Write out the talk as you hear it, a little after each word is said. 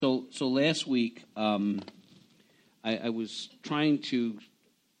So last week, I was trying to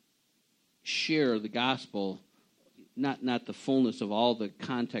share the gospel, not the fullness of all the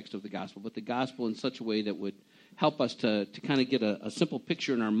context of the gospel, but the gospel in such a way that would help us to kind of get a simple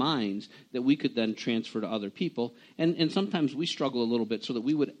picture in our minds that we could then transfer to other people. And sometimes we struggle a little bit so that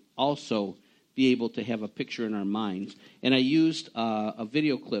we would also be able to have a picture in our minds. And I used a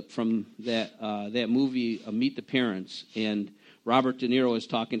video clip from that movie, Meet the Parents, and Robert De Niro is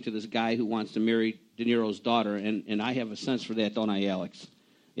talking to this guy who wants to marry De Niro's daughter, and I have a sense for that, don't I, Alex?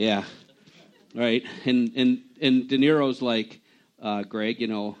 Yeah, right. And De Niro's like,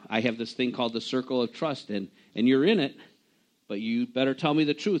 Greg, I have this thing called the circle of trust, and you're in it, but you better tell me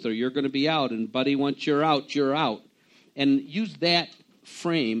the truth or you're going to be out, and buddy, once you're out, you're out. And use that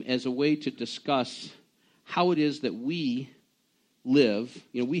frame as a way to discuss how it is that we live.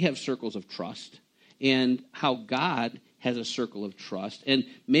 We have circles of trust, and how God has a circle of trust. And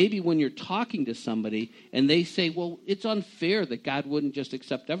maybe when you're talking to somebody and they say, well, it's unfair that God wouldn't just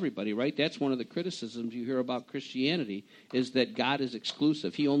accept everybody, right? That's one of the criticisms you hear about Christianity, is that God is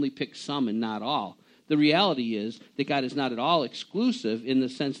exclusive. He only picks some and not all. The reality is that God is not at all exclusive in the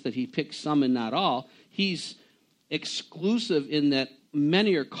sense that he picks some and not all. He's exclusive in that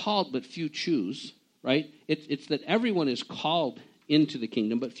many are called but few choose, right? It's that everyone is called into the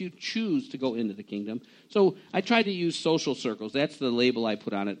kingdom, but few choose to go into the kingdom. So I tried to use social circles. That's the label I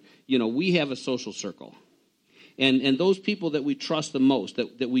put on it. We have a social circle. And those people that we trust the most,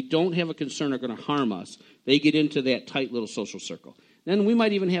 that we don't have a concern are going to harm us, they get into that tight little social circle. Then we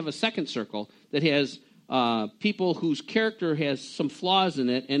might even have a second circle that has people whose character has some flaws in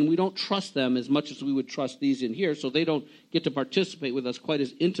it, and we don't trust them as much as we would trust these in here, so they don't get to participate with us quite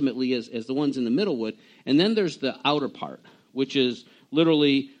as intimately as the ones in the middle would. And then there's the outer part, which is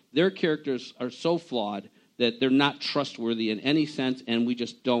literally their characters are so flawed that they're not trustworthy in any sense, and we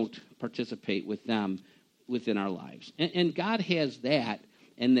just don't participate with them within our lives. And God has that,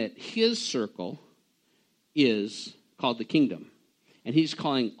 and that his circle is called the kingdom. And he's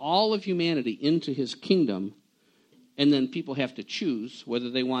calling all of humanity into his kingdom, and then people have to choose whether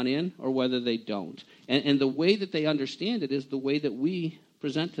they want in or whether they don't. And the way that they understand it is the way that we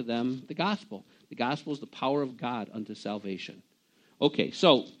present to them the gospel. The gospel is the power of God unto salvation. Okay,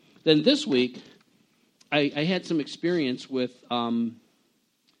 so then this week, I had some experience with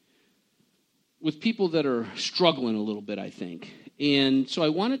people that are struggling a little bit, I think. And so I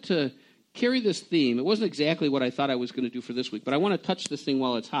wanted to carry this theme. It wasn't exactly what I thought I was going to do for this week, but I want to touch this thing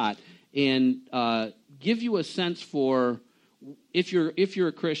while it's hot and give you a sense for, if you're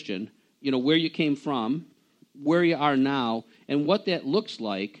a Christian, where you came from, where you are now, and what that looks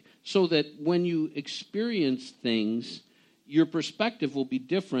like, so that when you experience things, your perspective will be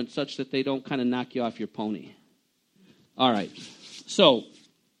different such that they don't kind of knock you off your pony. All right. So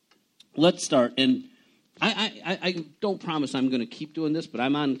let's start. And I don't promise I'm going to keep doing this, but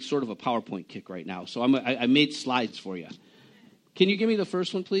I'm on sort of a PowerPoint kick right now. So I made slides for you. Can you give me the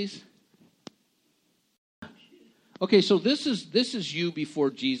first one, please? Okay, so this is you before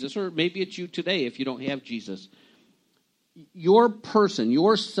Jesus, or maybe it's you today if you don't have Jesus. Your person,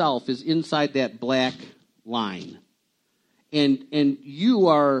 yourself, is inside that black line. And you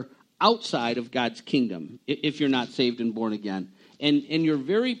are outside of God's kingdom if you're not saved and born again. And your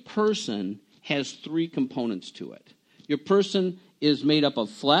very person has three components to it. Your person is made up of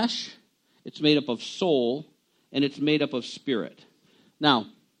flesh, it's made up of soul, and it's made up of spirit. Now,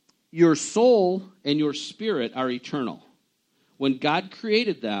 your soul and your spirit are eternal. When God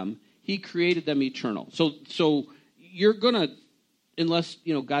created them, he created them eternal. So you're going to, unless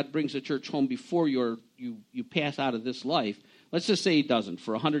God brings the church home before you pass out of this life, let's just say he doesn't.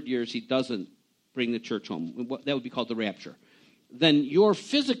 For 100 years, he doesn't bring the church home. That would be called the rapture. Then you're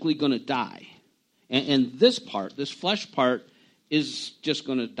physically going to die. And this flesh part, is just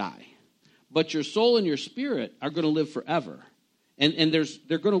going to die. But your soul and your spirit are going to live forever. And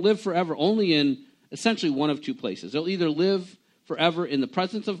they're going to live forever only in essentially one of two places. They'll either live forever in the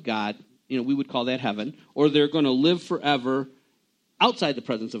presence of God, we would call that heaven, or they're going to live forever outside the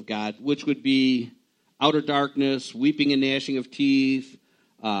presence of God, which would be outer darkness, weeping and gnashing of teeth,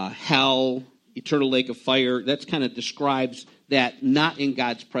 hell, eternal lake of fire. That kind of describes that not in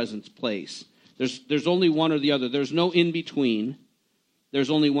God's presence place. There's only one or the other. There's no in-between. There's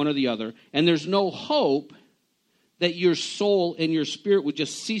only one or the other. And there's no hope that your soul and your spirit would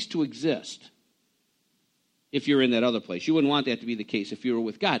just cease to exist if you're in that other place. You wouldn't want that to be the case if you were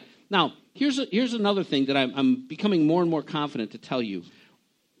with God. Now, here's another thing that I'm becoming more and more confident to tell you.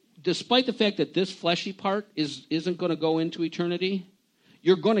 Despite the fact that this fleshy part isn't going to go into eternity,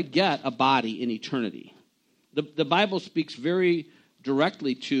 you're going to get a body in eternity. The Bible speaks very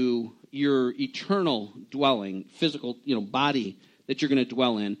directly to your eternal dwelling, physical, body that you're going to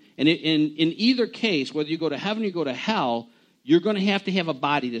dwell in. And in either case, whether you go to heaven or you go to hell, you're going to have a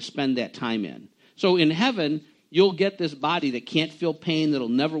body to spend that time in. So in heaven, you'll get this body that can't feel pain, that'll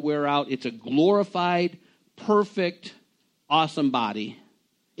never wear out. It's a glorified, perfect, awesome body.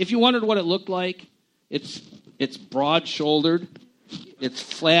 If you wondered what it looked like, it's broad-shouldered, it's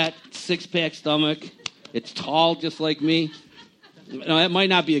flat, six-pack stomach, it's tall just like me. No, that might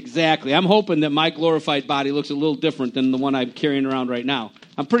not be exactly. I'm hoping that my glorified body looks a little different than the one I'm carrying around right now.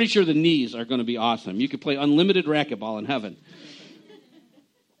 I'm pretty sure the knees are going to be awesome. You could play unlimited racquetball in heaven.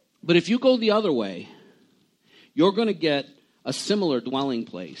 But if you go the other way, you're going to get a similar dwelling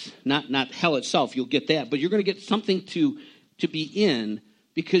place. Not hell itself, you'll get that, but you're going to get something to be in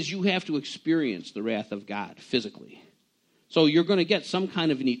because you have to experience the wrath of God physically. So you're going to get some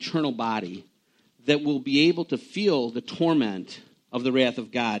kind of an eternal body that will be able to feel the torment of the wrath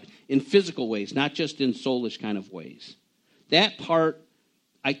of God in physical ways, not just in soulish kind of ways. That part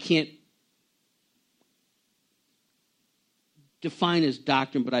I can't define as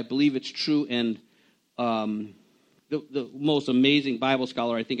doctrine, but I believe it's true, and the most amazing Bible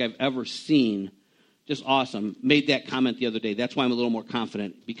scholar I think I've ever seen, just awesome, made that comment the other day. That's why I'm a little more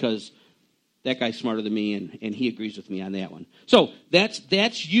confident, because that guy's smarter than me, and he agrees with me on that one. So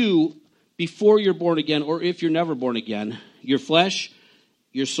that's you before you're born again, or if you're never born again. Your flesh,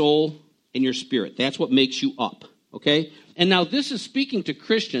 your soul, and your spirit. That's what makes you up, okay? And now this is speaking to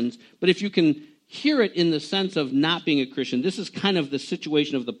Christians, but if you can hear it in the sense of not being a Christian, this is kind of the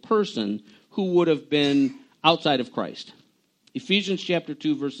situation of the person who would have been outside of Christ. Ephesians chapter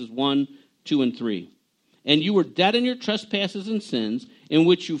 2, verses 1, 2, and 3. And you were dead in your trespasses and sins, in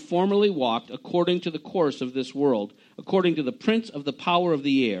which you formerly walked according to the course of this world, according to the prince of the power of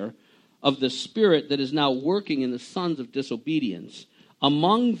the air, of the spirit that is now working in the sons of disobedience.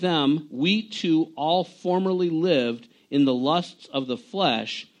 Among them we too all formerly lived in the lusts of the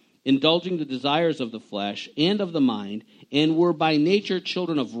flesh, indulging the desires of the flesh and of the mind, and were by nature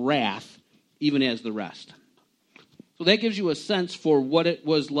children of wrath, even as the rest. So that gives you a sense for what it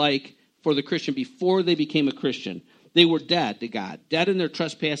was like for the Christian before they became a Christian. They were dead to God, dead in their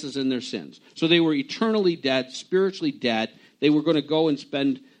trespasses and their sins. So they were eternally dead, spiritually dead. They were going to go and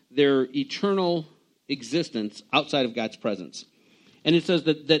spend their eternal existence outside of God's presence. And it says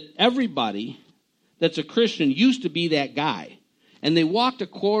that everybody that's a Christian used to be that guy. And they walked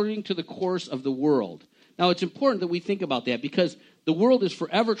according to the course of the world. Now, it's important that we think about that because the world is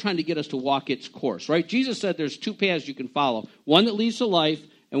forever trying to get us to walk its course, right? Jesus said there's two paths you can follow, one that leads to life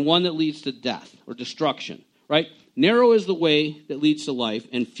and one that leads to death or destruction, right? Narrow is the way that leads to life,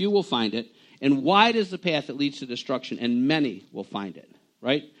 and few will find it. And wide is the path that leads to destruction, and many will find it,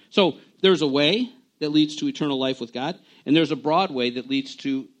 right? So there's a way that leads to eternal life with God, and there's a broad way that leads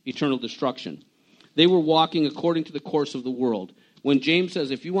to eternal destruction. They were walking according to the course of the world. When James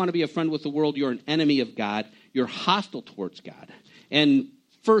says, if you want to be a friend with the world, you're an enemy of God, you're hostile towards God. And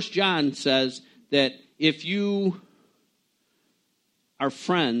 1 John says that if you are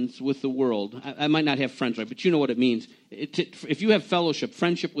friends with the world, I might not have friends, right, but you know what it means. If you have fellowship,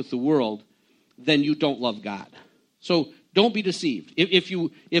 friendship with the world, then you don't love God. So don't be deceived.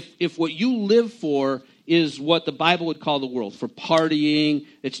 If what you live for is what the Bible would call the world, for partying,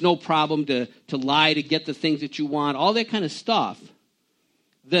 it's no problem to lie to get the things that you want, all that kind of stuff,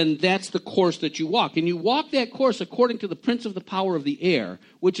 then that's the course that you walk. And you walk that course according to the prince of the power of the air,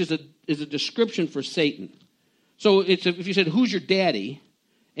 which is a description for Satan. So if you said, who's your daddy?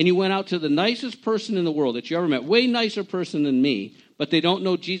 And you went out to the nicest person in the world that you ever met, way nicer person than me, but they don't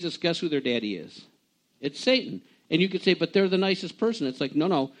know Jesus, guess who their daddy is? It's Satan. And you could say, but they're the nicest person. It's like,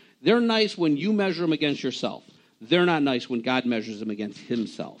 no. They're nice when you measure them against yourself. They're not nice when God measures them against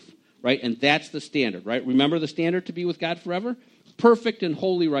himself, right? And that's the standard, right? Remember the standard to be with God forever? Perfect and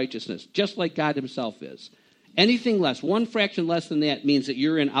holy righteousness, just like God himself is. Anything less, one fraction less than that means that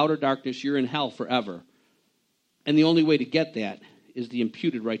you're in outer darkness, you're in hell forever. And the only way to get that is the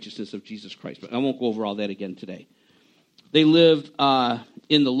imputed righteousness of Jesus Christ. But I won't go over all that again today. They lived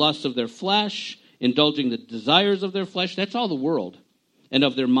in the lusts of their flesh, indulging the desires of their flesh. That's all the world. And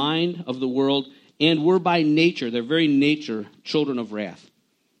of their mind, of the world, and were by nature, their very nature, children of wrath.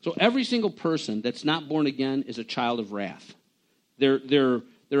 So every single person that's not born again is a child of wrath. Their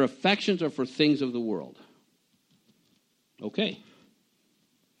affections are for things of the world. Okay.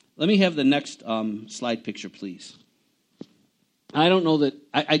 Let me have the next slide picture, please. I don't know that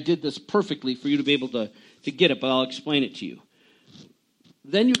I did this perfectly for you to be able to get it, but I'll explain it to you.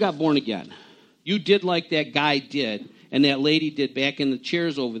 Then you got born again. You did like that guy did, and that lady did back in the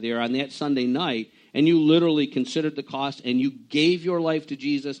chairs over there on that Sunday night, and you literally considered the cost, and you gave your life to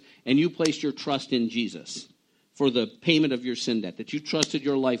Jesus, and you placed your trust in Jesus for the payment of your sin debt, that you trusted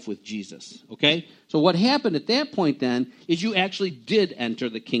your life with Jesus, okay? So what happened at that point then is you actually did enter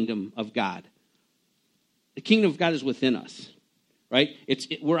the kingdom of God. The kingdom of God is within us, right?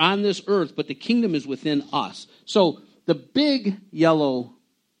 We're on this earth, but the kingdom is within us. So the big yellow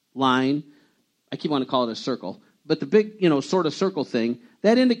line, I keep wanting to call it a circle, but the big, sort of circle thing,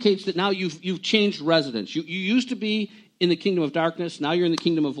 that indicates that now you've changed residence. You used to be in the kingdom of darkness. Now you're in the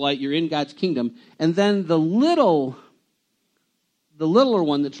kingdom of light. You're in God's kingdom. And then the littler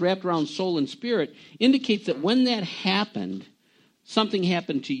one that's wrapped around soul and spirit indicates that when that happened, something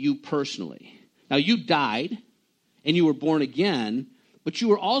happened to you personally. Now you died and you were born again, but you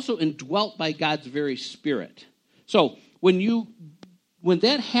were also indwelt by God's very Spirit. So when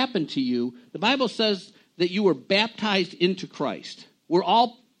that happened to you, the Bible says that you were baptized into Christ. We're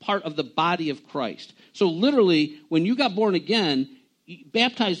all part of the body of Christ. So literally, when you got born again,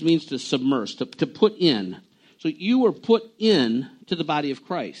 baptized means to submerge, to put in. So you were put in to the body of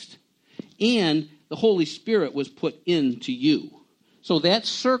Christ. And the Holy Spirit was put into you. So that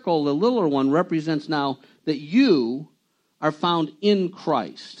circle, the littler one, represents now that you are found in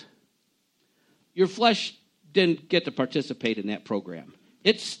Christ. Your flesh didn't get to participate in that program.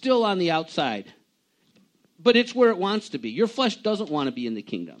 It's still on the outside. But it's where it wants to be. Your flesh doesn't want to be in the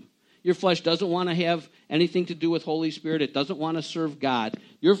kingdom. Your flesh doesn't want to have anything to do with Holy Spirit. It doesn't want to serve God.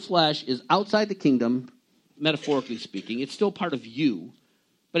 Your flesh is outside the kingdom, metaphorically speaking. It's still part of you,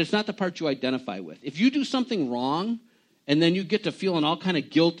 but it's not the part you identify with. If you do something wrong, and then you get to feeling all kind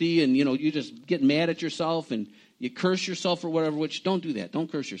of guilty, and you just get mad at yourself, and you curse yourself or whatever, which don't do that.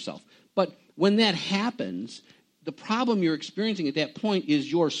 Don't curse yourself. But when that happens, the problem you're experiencing at that point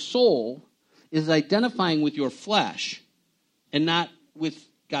is your soul is identifying with your flesh and not with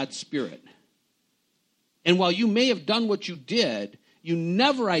God's Spirit. And while you may have done what you did, you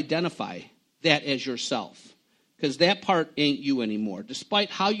never identify that as yourself, because that part ain't you anymore. Despite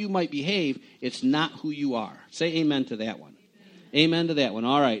how you might behave, it's not who you are. Say amen to that one. Amen to that one.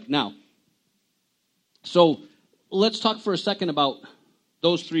 All right. Now, so let's talk for a second about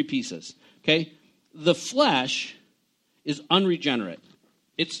those three pieces, okay? The flesh is unregenerate.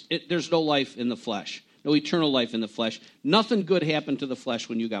 There's no life in the flesh, no eternal life in the flesh. Nothing good happened to the flesh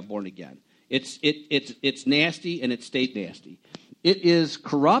when you got born again. It's nasty, and it stayed nasty. It is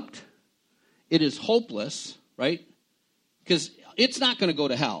corrupt. It is hopeless, right? Because it's not going to go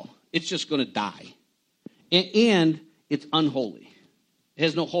to hell. It's just going to die. And it's unholy. It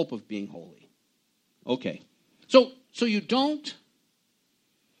has no hope of being holy. Okay. So you don't...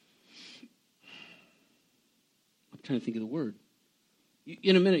 I'm trying to think of the word.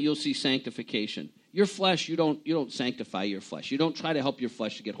 In a minute, you'll see sanctification. Your flesh, you don't sanctify your flesh. You don't try to help your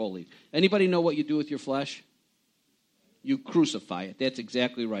flesh to get holy. Anybody know what you do with your flesh? You crucify it. That's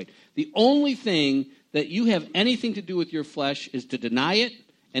exactly right. The only thing that you have anything to do with your flesh is to deny it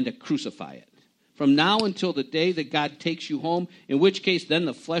and to crucify it. From now until the day that God takes you home, in which case then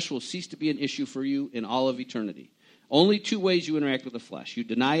the flesh will cease to be an issue for you in all of eternity. Only two ways you interact with the flesh. You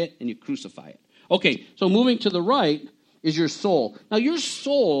deny it and you crucify it. Okay, so moving to the right is your soul. Now, your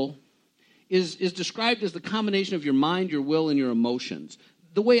soul is described as the combination of your mind, your will, and your emotions.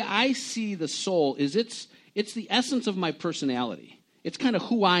 The way I see the soul is it's the essence of my personality. It's kind of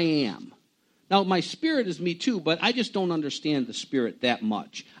who I am. Now, my spirit is me too, but I just don't understand the spirit that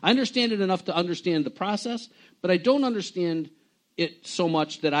much. I understand it enough to understand the process, but I don't understand it so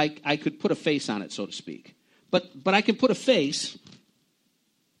much that I could put a face on it, so to speak. But I can put a face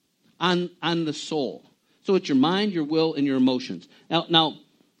on the soul. So it's your mind, your will, and your emotions. Now,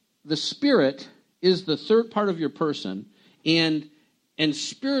 the spirit is the third part of your person, and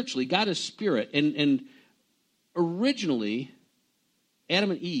spiritually, God is spirit. And originally,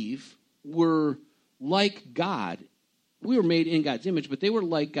 Adam and Eve were like God. We were made in God's image, but they were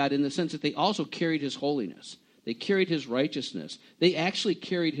like God in the sense that they also carried his holiness. They carried his righteousness. They actually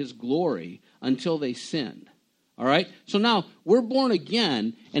carried his glory until they sinned. All right? So now we're born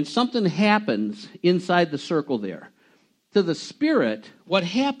again, and something happens inside the circle there. To the spirit, what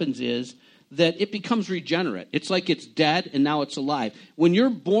happens is that it becomes regenerate. It's like it's dead, and now it's alive. When you're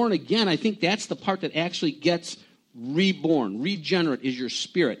born again, I think that's the part that actually gets reborn. Regenerate is your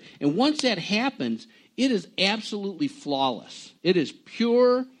spirit. And once that happens, it is absolutely flawless. It is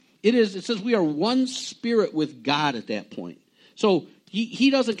pure. It says we are one spirit with God at that point. So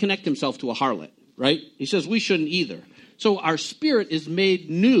he doesn't connect himself to a harlot. Right? He says we shouldn't either. So our spirit is made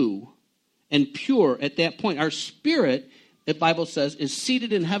new and pure at that point. Our spirit, the Bible says, is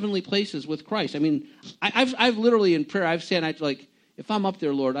seated in heavenly places with Christ. I mean, I've literally in prayer, I've said, if I'm up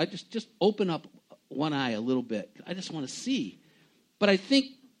there, Lord, I just open up one eye a little bit. I just want to see. But I think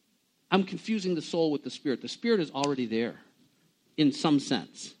I'm confusing the soul with the spirit. The spirit is already there in some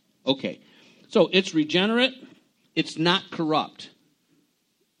sense. Okay. So it's regenerate. It's not corrupt.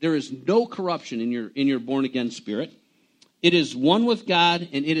 There is no corruption in your born-again spirit. It is one with God,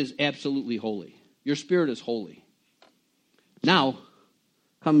 and it is absolutely holy. Your spirit is holy. Now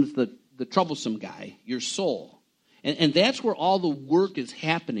comes the troublesome guy, your soul. And that's where all the work is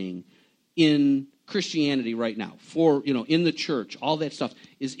happening in Christianity right now. For, in the church, all that stuff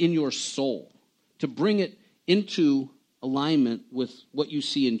is in your soul to bring it into alignment with what you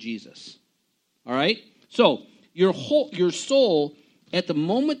see in Jesus. All right? So, your soul, at the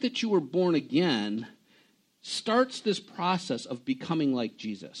moment that you were born again, starts this process of becoming like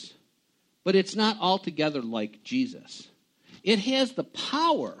Jesus. But it's not altogether like Jesus. It has the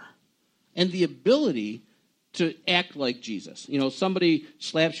power and the ability to act like Jesus. Somebody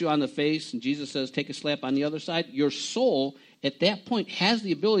slaps you on the face and Jesus says, take a slap on the other side. Your soul, at that point, has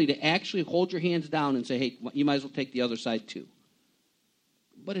the ability to actually hold your hands down and say, hey, you might as well take the other side too.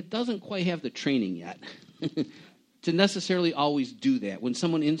 But it doesn't quite have the training yet to necessarily always do that. When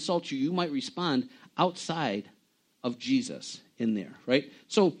someone insults you, you might respond outside of Jesus in there, right?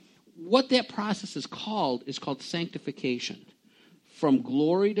 So what that process is called sanctification. From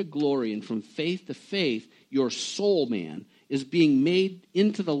glory to glory and from faith to faith, your soul, man, is being made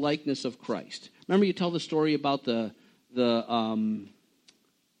into the likeness of Christ. Remember you tell the story about the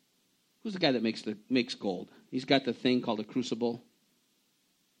who's the guy that makes gold? He's got the thing called a crucible.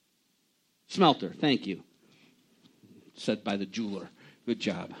 Smelter, thank you. Said by the jeweler. Good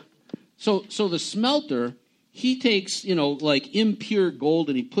job. So the smelter, he takes, like impure gold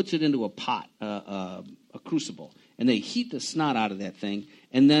and he puts it into a pot, a crucible. And they heat the snot out of that thing,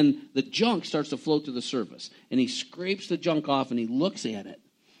 and then the junk starts to float to the surface. And he scrapes the junk off and he looks at it.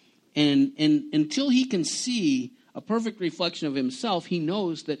 And until he can see a perfect reflection of himself, he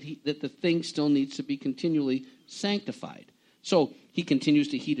knows that the thing still needs to be continually sanctified. So he continues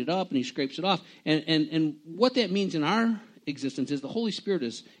to heat it up and he scrapes it off. And what that means in our existence is the Holy Spirit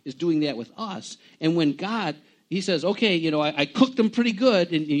is doing that with us. And when God, he says, okay, I cooked them pretty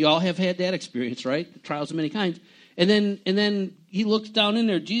good, and you all have had that experience, right? The trials of many kinds. And then he looks down in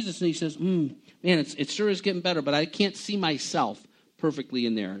there, Jesus, and he says, man, it sure is getting better, but I can't see myself perfectly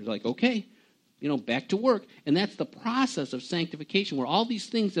in there. He's like, okay, back to work. And that's the process of sanctification, where all these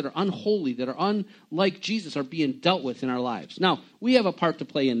things that are unholy, that are unlike Jesus, are being dealt with in our lives. Now, we have a part to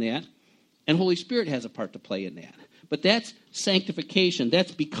play in that, and Holy Spirit has a part to play in that. But that's sanctification.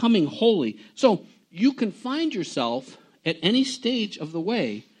 That's becoming holy. So you can find yourself at any stage of the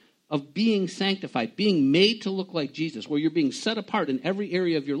way of being sanctified, being made to look like Jesus, where you're being set apart in every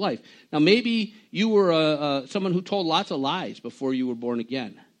area of your life. Now, maybe you were someone who told lots of lies before you were born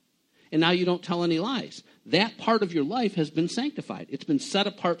again, and now you don't tell any lies. That part of your life has been sanctified. It's been set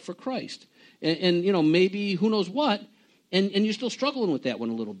apart for Christ. And maybe who knows what, and you're still struggling with that one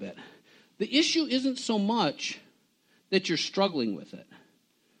a little bit. The issue isn't so much that you're struggling with it.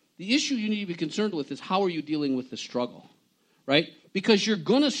 The issue you need to be concerned with is how are you dealing with the struggle, right? Because you're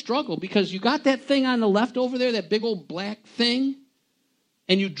going to struggle because you got that thing on the left over there, that big old black thing,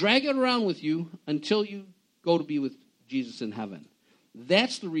 and you drag it around with you until you go to be with Jesus in heaven.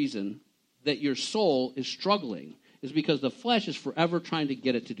 That's the reason that your soul is struggling, is because the flesh is forever trying to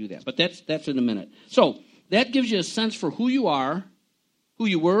get it to do that. But that's in a minute. So that gives you a sense for who you are, who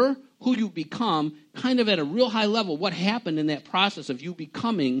you were, who you become, kind of at a real high level, what happened in that process of you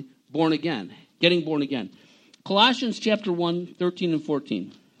becoming born again, getting born again. Colossians chapter 1, 13 and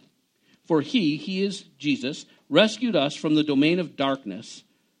 14. For he is Jesus, rescued us from the domain of darkness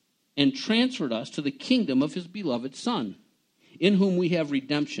and transferred us to the kingdom of his beloved Son, in whom we have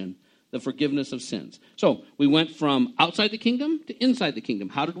redemption, the forgiveness of sins. So we went from outside the kingdom to inside the kingdom.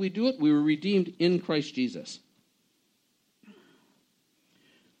 How did we do it? We were redeemed in Christ Jesus.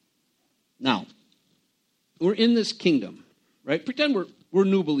 Now, we're in this kingdom, right? Pretend we're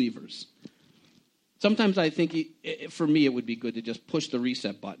new believers. Sometimes I think, for me, it would be good to just push the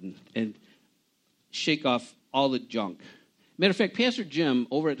reset button and shake off all the junk. Matter of fact, Pastor Jim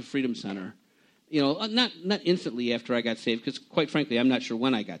over at the Freedom Center, not instantly after I got saved, because quite frankly, I'm not sure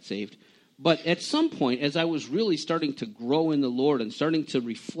when I got saved, but at some point, as I was really starting to grow in the Lord and starting to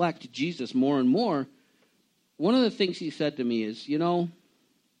reflect Jesus more and more, one of the things he said to me is,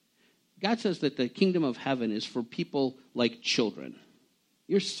 God says that the kingdom of heaven is for people like children.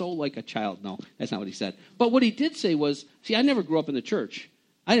 You're so like a child. No, that's not what he said. But what he did say was, see, I never grew up in the church.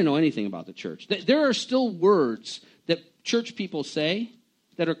 I didn't know anything about the church. There are still words that church people say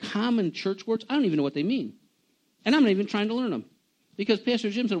that are common church words. I don't even know what they mean. And I'm not even trying to learn them. Because Pastor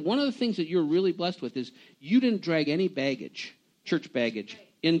Jim said one of the things that you're really blessed with is you didn't drag any baggage, church baggage,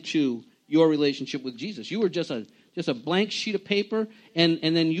 into your relationship with Jesus. You were just a blank sheet of paper, and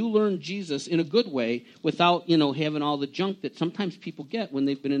then you learned Jesus in a good way without, having all the junk that sometimes people get when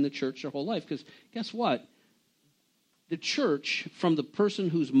they've been in the church their whole life. Because guess what? The church, from the person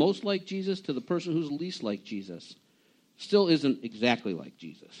who's most like Jesus to the person who's least like Jesus, still isn't exactly like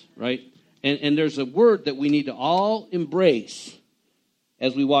Jesus, right? And there's a word that we need to all embrace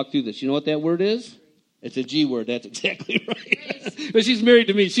as we walk through this. You know what that word is? It's a G word. That's exactly right. But she's married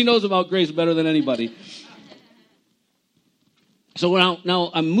to me. She knows about grace better than anybody. So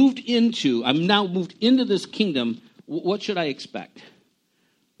now I'm now moved into this kingdom. What should I expect?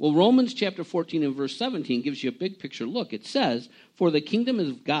 Well, Romans chapter 14 and verse 17 gives you a big picture look. It says, "For the kingdom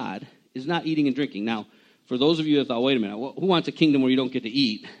of God is not eating and drinking." Now, for those of you that thought, wait a minute, who wants a kingdom where you don't get to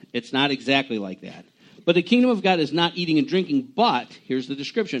eat? It's not exactly like that. But the kingdom of God is not eating and drinking, but, here's the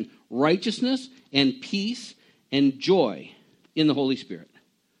description, righteousness and peace and joy in the Holy Spirit.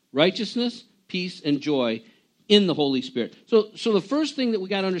 Righteousness, peace, and joy in the Holy Spirit. So the first thing that we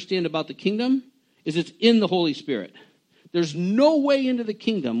got to understand about the kingdom is it's in the Holy Spirit. There's no way into the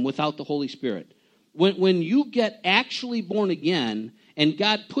kingdom without the Holy Spirit. When you get actually born again and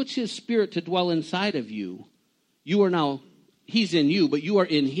God puts his Spirit to dwell inside of you, you are now, he's in you, but you are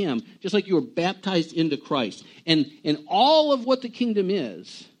in him, just like you were baptized into Christ. And all of what the kingdom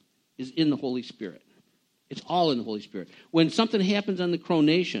is in the Holy Spirit. It's all in the Holy Spirit. When something happens on the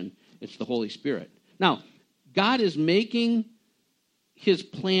coronation, it's the Holy Spirit. Now, God is making his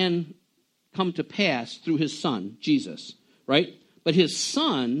plan come to pass through his Son, Jesus, right? But his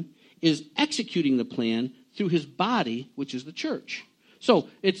Son is executing the plan through his body, which is the church. So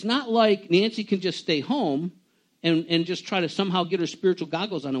it's not like Nancy can just stay home and just try to somehow get her spiritual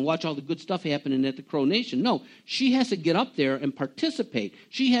goggles on and watch all the good stuff happening at the coronation. No, she has to get up there and participate.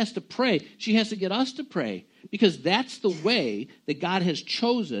 She has to pray. She has to get us to pray, because that's the way that God has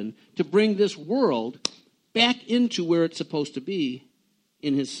chosen to bring this world back into where it's supposed to be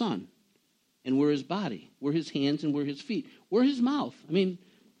in his Son. And we're his body. We're his hands and we're his feet. We're his mouth. I mean,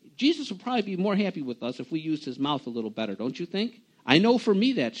 Jesus would probably be more happy with us if we used his mouth a little better, don't you think? I know for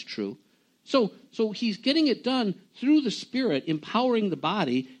me that's true. So he's getting it done through the Spirit, empowering the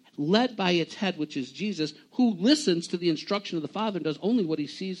body, led by its head, which is Jesus, who listens to the instruction of the Father and does only what he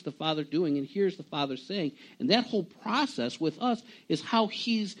sees the Father doing and hears the Father saying. And that whole process with us is how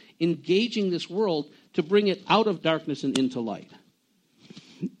he's engaging this world to bring it out of darkness and into light.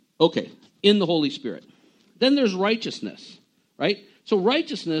 Okay, in the Holy Spirit. Then there's righteousness, right? So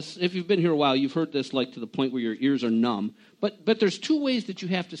righteousness, if you've been here a while, you've heard this like to the point where your ears are numb. But there's two ways that you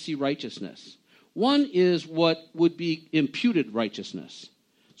have to see righteousness. One is what would be imputed righteousness.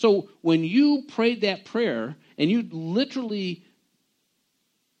 So when you prayed that prayer and you literally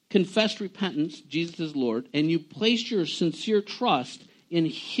confessed repentance, Jesus is Lord, and you placed your sincere trust in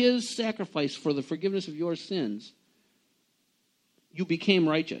his sacrifice for the forgiveness of your sins, you became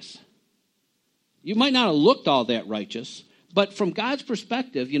righteous. You might not have looked all that righteous, but from God's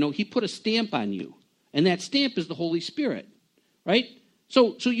perspective, he put a stamp on you. And that stamp is the Holy Spirit, right?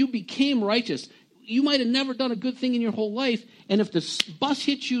 So you became righteous. You might have never done a good thing in your whole life, and if the bus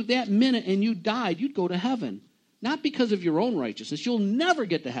hit you that minute and you died, you'd go to heaven. Not because of your own righteousness. You'll never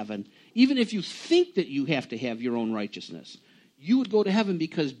get to heaven, even if you think that you have to have your own righteousness. You would go to heaven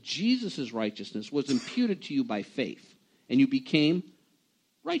because Jesus' righteousness was imputed to you by faith, and you became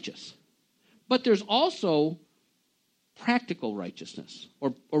righteous. But there's also practical righteousness,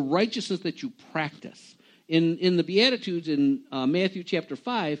 or righteousness that you practice. In the Beatitudes in Matthew chapter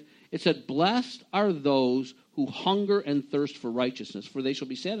 5, it said, "Blessed are those who hunger and thirst for righteousness, for they shall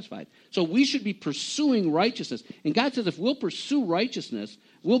be satisfied." So we should be pursuing righteousness. And God says if we'll pursue righteousness,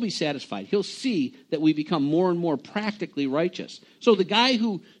 we'll be satisfied. He'll see that we become more and more practically righteous. So the guy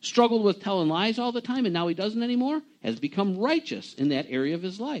who struggled with telling lies all the time and now he doesn't anymore has become righteous in that area of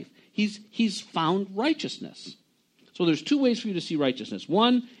his life. He's found righteousness. So there's two ways for you to see righteousness.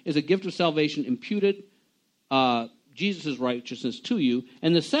 One is a gift of salvation imputed Jesus' righteousness to you.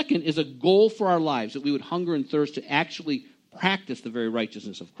 And the second is a goal for our lives, that we would hunger and thirst to actually practice the very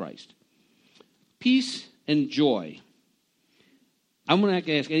righteousness of Christ. Peace and joy. I'm not going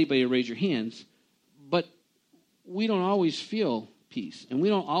to ask anybody to raise your hands, but we don't always feel peace, and we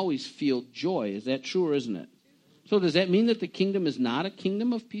don't always feel joy. Is that true or isn't it? So does that mean that the kingdom is not a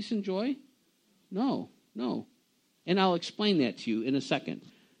kingdom of peace and joy? No. And I'll explain that to you in a second.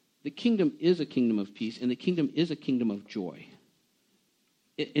 The kingdom is a kingdom of peace, and the kingdom is a kingdom of joy.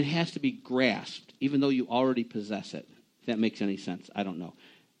 It has to be grasped, even though you already possess it. If that makes any sense, I don't know.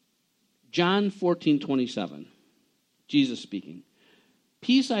 John 14:27, Jesus speaking.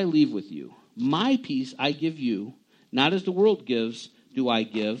 Peace I leave with you. My peace I give you. Not as the world gives, do I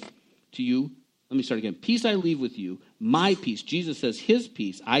give to you. Let me start again. Peace I leave with you. My peace. Jesus says his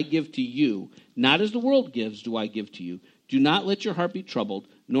peace I give to you. Not as the world gives, do I give to you. Do not let your heart be troubled,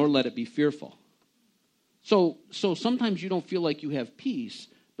 nor let it be fearful. So sometimes you don't feel like you have peace,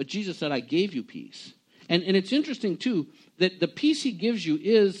 but Jesus said, I gave you peace. And it's interesting, too, that the peace he gives you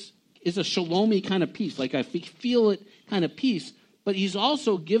is a shalom-y kind of peace, like I feel it kind of peace, but he's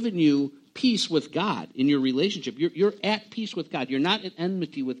also given you peace with God in your relationship. You're at peace with God. You're not at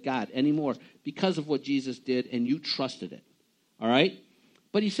enmity with God anymore because of what Jesus did, and you trusted it. All right?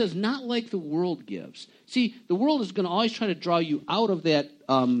 But he says, not like the world gives. See, the world is going to always try to draw you out of that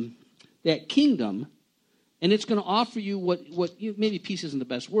kingdom, and it's going to offer you what maybe peace isn't the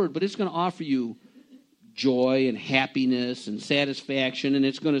best word, but it's going to offer you joy and happiness and satisfaction, and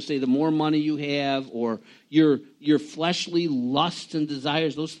it's going to say the more money you have, or your fleshly lusts and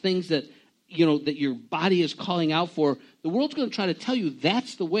desires, those things that that your body is calling out for, the world's going to try to tell you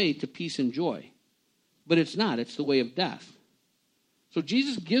that's the way to peace and joy. But it's not. It's the way of death. So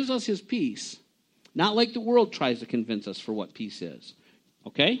Jesus gives us his peace, not like the world tries to convince us for what peace is.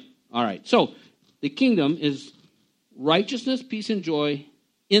 Okay? All right. So the kingdom is righteousness, peace, and joy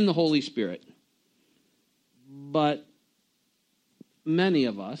in the Holy Spirit. But many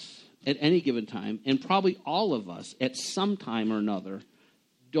of us at any given time, and probably all of us at some time or another,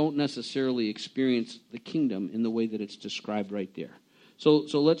 don't necessarily experience the kingdom in the way that it's described right there. So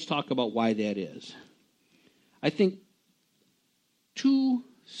let's talk about why that is. I think two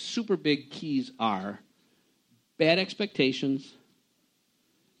super big keys are bad expectations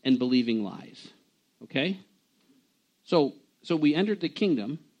and believing lies. Okay? So we entered the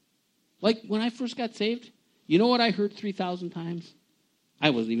kingdom. Like when I first got saved, you know what I heard 3,000 times? I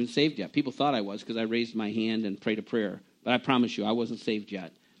wasn't even saved yet. People thought I was because I raised my hand and prayed a prayer. But I promise you, I wasn't saved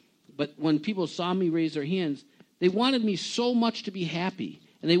yet. But when people saw me raise their hands, they wanted me so much to be happy.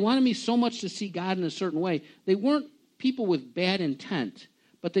 And they wanted me so much to see God in a certain way. They weren't people with bad intent,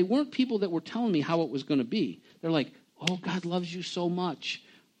 but they weren't people that were telling me how it was going to be. They're like, oh, God loves you so much.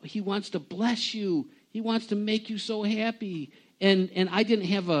 He wants to bless you. He wants to make you so happy. And I didn't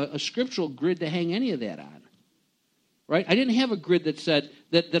have a scriptural grid to hang any of that on. Right? I didn't have a grid that said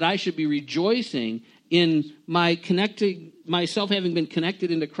that I should be rejoicing in myself having been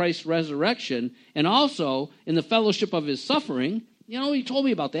connected into Christ's resurrection, and also in the fellowship of his suffering. He told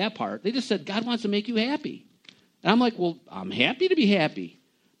me about that part. They just said, God wants to make you happy. And I'm like, well, I'm happy to be happy.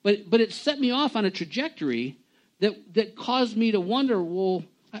 But it set me off on a trajectory that caused me to wonder, well,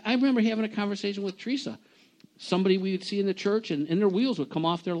 I remember having a conversation with Teresa. Somebody we would see in the church, and their wheels would come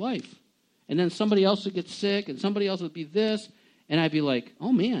off their life. And then somebody else would get sick, and somebody else would be this. And I'd be like,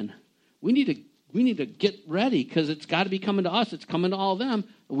 oh, man, we need to get ready because it's got to be coming to us. It's coming to all of them.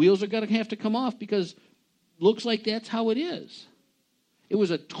 The wheels are going to have to come off because looks like that's how it is. It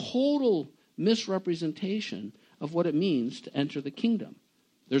was a total misrepresentation of what it means to enter the kingdom.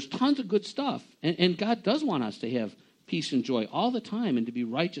 There's tons of good stuff, and God does want us to have peace and joy all the time and to be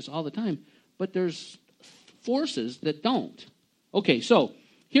righteous all the time, but there's forces that don't. Okay, so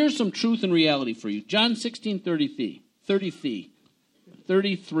here's some truth and reality for you. John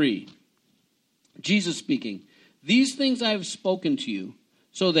 16:33. Jesus speaking. These things I have spoken to you,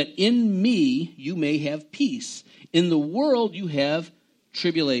 so that in me you may have peace. In the world you have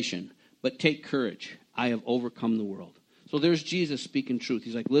tribulation, but take courage. I have overcome the world. So there's Jesus speaking truth.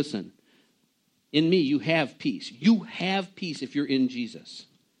 He's like, listen, in me you have peace. You have peace if you're in Jesus.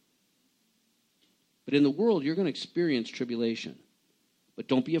 But in the world you're going to experience tribulation. But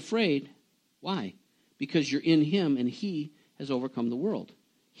don't be afraid. Why? Because you're in him and he has overcome the world.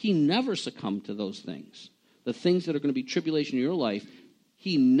 He never succumbed to those things. The things that are going to be tribulation in your life,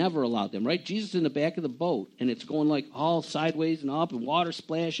 he never allowed them, right? Jesus is in the back of the boat, and it's going like all sideways and up, and water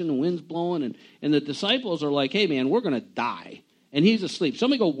splashing, and wind's blowing, and the disciples are like, hey, man, we're going to die. And he's asleep.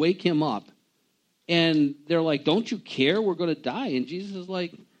 Somebody go wake him up. And they're like, don't you care? We're going to die. And Jesus is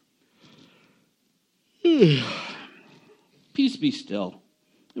like, peace be still.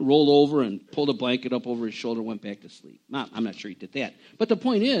 He rolled over and pulled a blanket up over his shoulder and went back to sleep. I'm not sure he did that. But the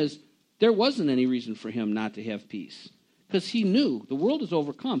point is, there wasn't any reason for him not to have peace. Because he knew the world is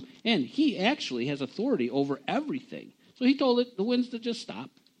overcome. And he actually has authority over everything. So he told the winds to just stop.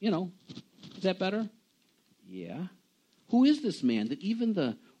 Is that better? Yeah. Who is this man that even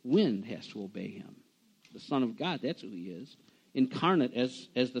the wind has to obey him? The Son of God, that's who he is. Incarnate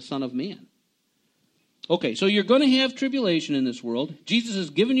as the Son of Man. Okay, so you're going to have tribulation in this world. Jesus has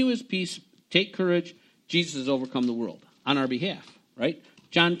given you his peace. Take courage. Jesus has overcome the world on our behalf, right?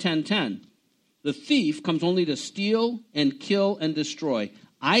 John 10:10. The thief comes only to steal and kill and destroy.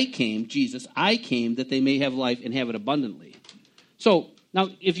 I came, Jesus, I came that they may have life and have it abundantly. So, now,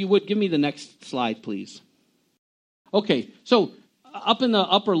 if you would, give me the next slide, please. Okay, so up in the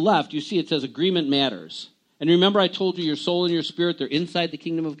upper left, you see it says agreement matters. And remember I told you your soul and your spirit, they're inside the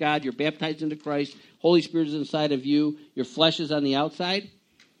kingdom of God. You're baptized into Christ. Holy Spirit is inside of you. Your flesh is on the outside.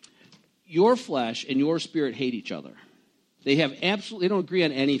 Your flesh and your spirit hate each other. They don't agree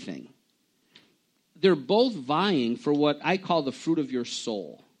on anything. They're both vying for what I call the fruit of your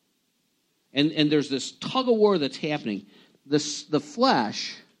soul. And there's this tug of war that's happening. The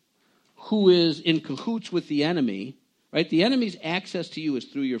flesh, who is in cahoots with the enemy, right? The enemy's access to you is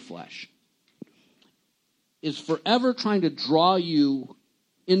through your flesh. Is forever trying to draw you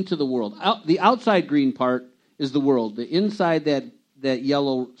into the world. The outside green part is the world. The inside that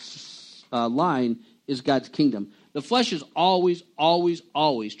yellow line is God's kingdom. The flesh is always, always,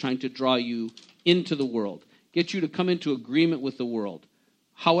 always trying to draw you into the world, get you to come into agreement with the world,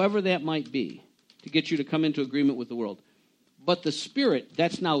 however that might be, to get you to come into agreement with the world. But the Spirit,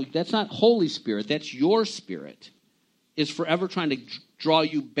 that's not Holy Spirit, that's your spirit, is forever trying to draw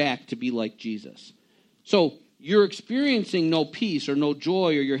you back to be like Jesus. So you're experiencing no peace or no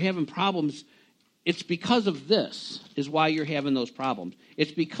joy or you're having problems. It's because of this is why you're having those problems.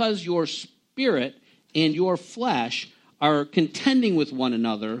 It's because your spirit and your flesh are contending with one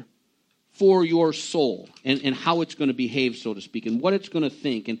another for your soul and how it's going to behave, so to speak, and what it's going to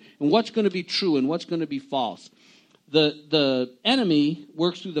think and what's going to be true and what's going to be false. The enemy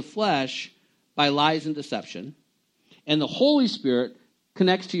works through the flesh by lies and deception, and the Holy Spirit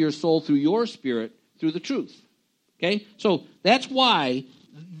connects to your soul through your spirit through the truth. Okay? So that's why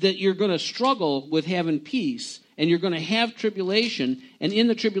that you're going to struggle with having peace, and you're going to have tribulation, and in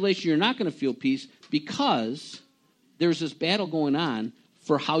the tribulation you're not going to feel peace because there's this battle going on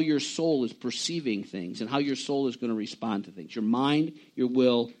for how your soul is perceiving things and how your soul is going to respond to things. Your mind, your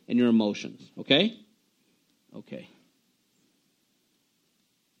will, and your emotions. Okay? Okay.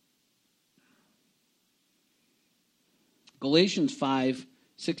 Galatians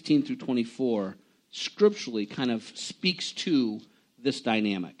 5:16 through 24 scripturally kind of speaks to this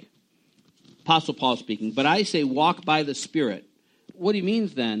dynamic. Apostle Paul speaking, but I say walk by the Spirit. What he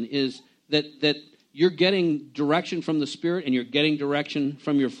means then is that you're getting direction from the Spirit and you're getting direction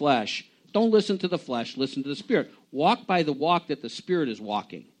from your flesh. Don't listen to the flesh, listen to the Spirit. Walk by the walk that the Spirit is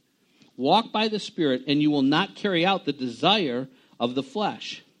walking. Walk by the Spirit and you will not carry out the desire of the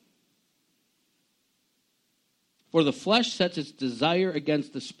flesh. For the flesh sets its desire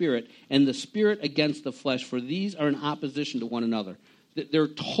against the Spirit, and the Spirit against the flesh, for these are in opposition to one another. They're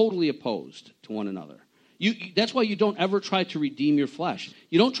totally opposed to one another. That's why you don't ever try to redeem your flesh.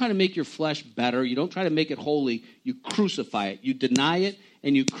 You don't try to make your flesh better. You don't try to make it holy. You crucify it. You deny it,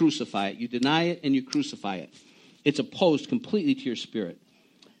 and you crucify it. You deny it, and you crucify it. It's opposed completely to your spirit.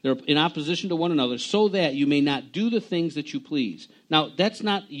 They're in opposition to one another, so that you may not do the things that you please. Now, that's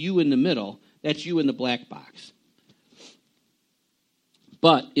not you in the middle. That's you in the black box.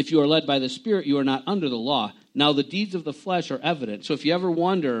 But if you are led by the Spirit, you are not under the law. Now the deeds of the flesh are evident. So if you ever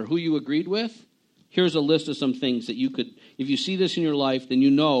wonder who you agreed with, here's a list of some things that you could, if you see this in your life, then you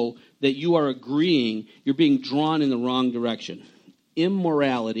know that you are agreeing, you're being drawn in the wrong direction.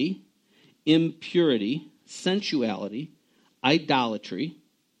 Immorality, impurity, sensuality, idolatry,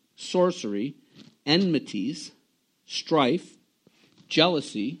 sorcery, enmities, strife,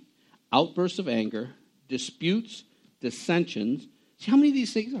 jealousy, outbursts of anger, disputes, dissensions. See how many of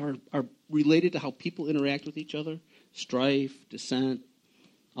these things are related to how people interact with each other? Strife, dissent,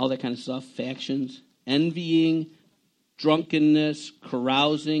 all that kind of stuff, factions, envying, drunkenness,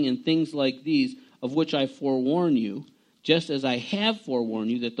 carousing, and things like these, of which I forewarn you, just as I have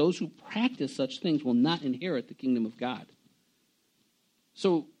forewarned you, that those who practice such things will not inherit the kingdom of God.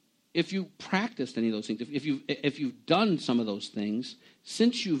 So if you practiced any of those things, if you've done some of those things,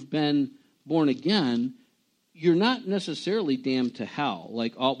 since you've been born again, you're not necessarily damned to hell.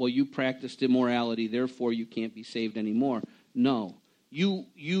 Like, oh, well, you practiced immorality, therefore you can't be saved anymore. No. You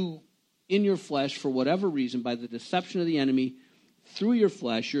in your flesh, for whatever reason, by the deception of the enemy, through your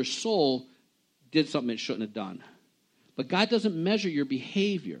flesh, your soul did something it shouldn't have done. But God doesn't measure your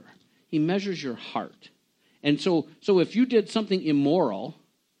behavior. He measures your heart. And so if you did something immoral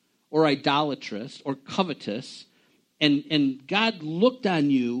or idolatrous or covetous, and God looked on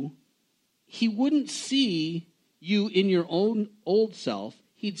you, he wouldn't see you in your own old self.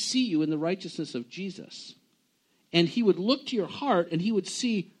 He'd see you in the righteousness of Jesus. And he would look to your heart and he would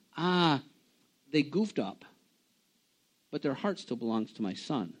see, they goofed up. But their heart still belongs to my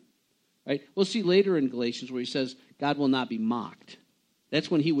son. Right? We'll see later in Galatians where he says, God will not be mocked. That's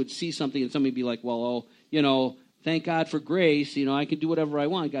when he would see something and somebody be like, well, thank God for grace. I can do whatever I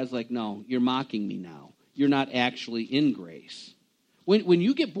want. God's like, no, you're mocking me now. You're not actually in grace. When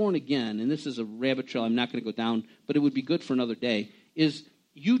you get born again, and this is a rabbit trail I'm not going to go down, but it would be good for another day, is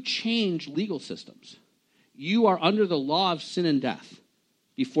you change legal systems. You are under the law of sin and death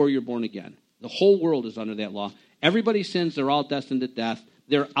before you're born again. The whole world is under that law. Everybody sins. They're all destined to death.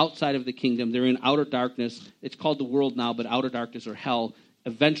 They're outside of the kingdom. They're in outer darkness. It's called the world now, but outer darkness or hell.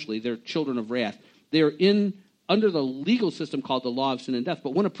 Eventually, they're children of wrath. They're under the legal system called the law of sin and death.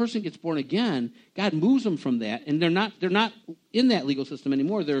 But when a person gets born again, God moves them from that, and they're not in that legal system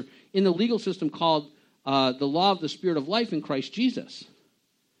anymore. They're in the legal system called the law of the Spirit of life in Christ Jesus.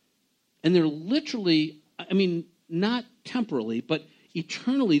 And they're literally, not temporally, but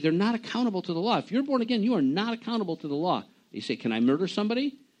eternally, they're not accountable to the law. If you're born again, you are not accountable to the law. You say, can I murder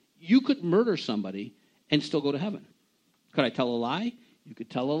somebody? You could murder somebody and still go to heaven. Could I tell a lie? You could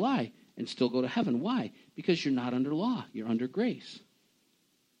tell a lie and still go to heaven. Why? Because you're not under law. You're under grace.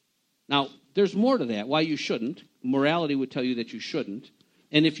 Now, there's more to that, why you shouldn't. Morality would tell you that you shouldn't.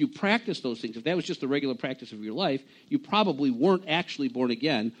 And if you practice those things, if that was just the regular practice of your life, you probably weren't actually born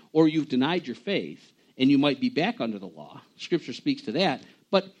again, or you've denied your faith, and you might be back under the law. Scripture speaks to that.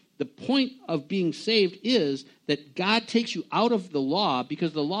 But the point of being saved is that God takes you out of the law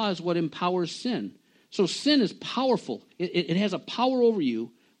because the law is what empowers sin. So sin is powerful. It has a power over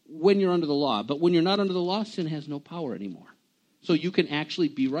you when you're under the law. But when you're not under the law, sin has no power anymore. So you can actually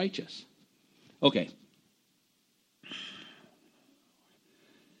be righteous. Okay.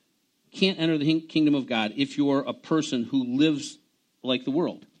 Can't enter the kingdom of God if you're a person who lives like the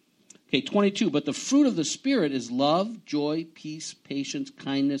world. Okay, 22, but the fruit of the Spirit is love, joy, peace, patience,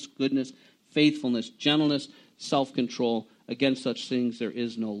 kindness, goodness, faithfulness, gentleness, self-control. Against such things there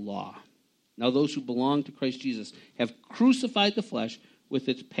is no law. Now those who belong to Christ Jesus have crucified the flesh with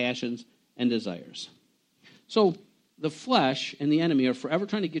its passions and desires. So the flesh and the enemy are forever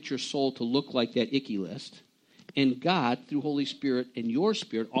trying to get your soul to look like that icky list. And God, through Holy Spirit and your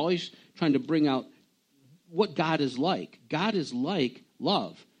spirit, always trying to bring out what God is like. God is like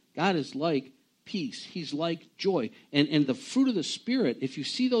love. God is like peace. He's like joy. And the fruit of the Spirit, if you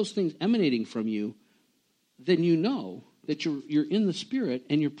see those things emanating from you, then you know that you're in the Spirit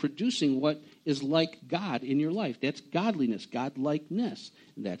and you're producing what is like God in your life. That's godliness, godlikeness.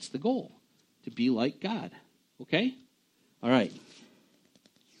 That's the goal, to be like God. Okay? All right.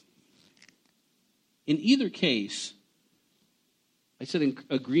 In either case, I said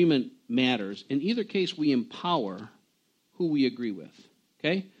agreement matters. In either case, we empower who we agree with.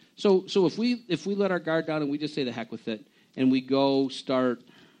 Okay? So if we let our guard down and we just say the heck with it, and we go start,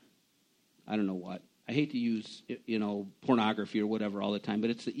 I don't know what. I hate to use, pornography or whatever all the time, but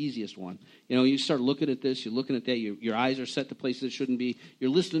it's the easiest one. You start looking at this, you're looking at that, your eyes are set to places it shouldn't be. You're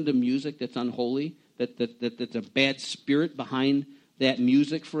listening to music that's unholy, that's a bad spirit behind that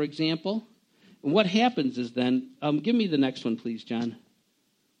music, for example. And what happens is then, give me the next one, please, John.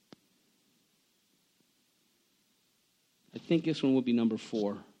 I think this one will be number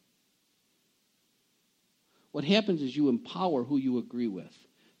 4. What happens is you empower who you agree with.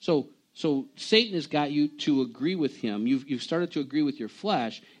 So Satan has got you to agree with him. You've started to agree with your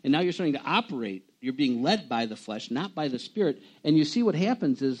flesh, and now you're starting to operate. You're being led by the flesh, not by the Spirit. And you see what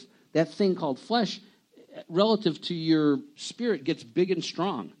happens is that thing called flesh, relative to your spirit, gets big and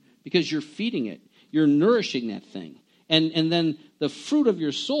strong because you're feeding it. You're nourishing that thing. And then the fruit of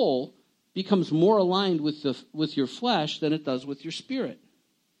your soul becomes more aligned with your flesh than it does with your spirit.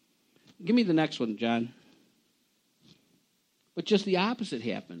 Give me the next one, John. But just the opposite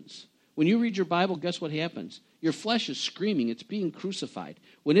happens. When you read your Bible, guess what happens? Your flesh is screaming. It's being crucified.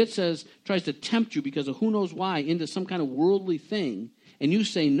 When it tries to tempt you because of who knows why into some kind of worldly thing, and you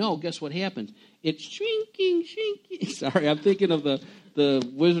say no, guess what happens? It's shrinking. Sorry, I'm thinking of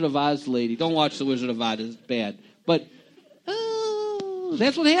the Wizard of Oz lady. Don't watch the Wizard of Oz. It's bad. But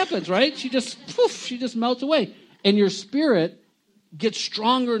that's what happens, right? She just melts away. And your spirit gets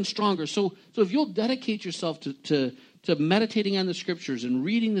stronger and stronger. So if you'll dedicate yourself to meditating on the Scriptures and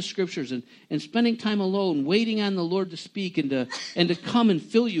reading the Scriptures and spending time alone, waiting on the Lord to speak and to come and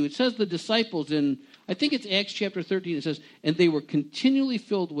fill you. It says the disciples in, I think it's Acts chapter 13, it says, and they were continually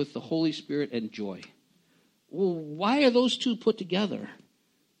filled with the Holy Spirit and joy. Well, why are those two put together?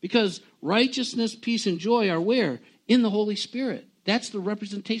 Because righteousness, peace, and joy are where? In the Holy Spirit. That's the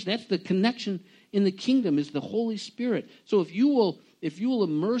representation. That's the connection in the kingdom, is the Holy Spirit. So if you will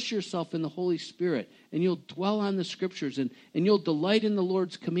immerse yourself in the Holy Spirit and you'll dwell on the Scriptures and you'll delight in the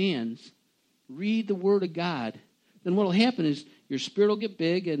Lord's commands, read the Word of God, then what will happen is your spirit will get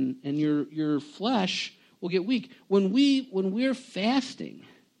big and your flesh will get weak. When we're fasting,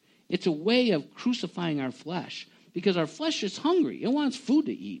 it's a way of crucifying our flesh because our flesh is hungry. It wants food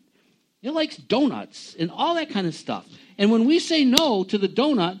to eat. It likes donuts and all that kind of stuff. And when we say no to the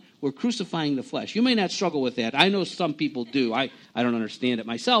donut, we're crucifying the flesh. You may not struggle with that. I know some people do. I don't understand it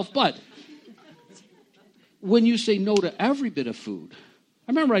myself. But when you say no to every bit of food,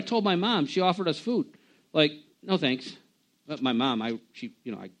 I remember I told my mom, she offered us food. Like, no thanks. But my mom, I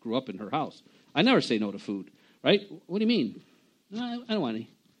grew up in her house. I never say no to food, right? What do you mean? No, I don't want any.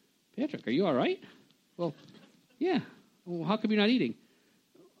 Patrick, are you all right? Well, yeah. Well, how come you're not eating?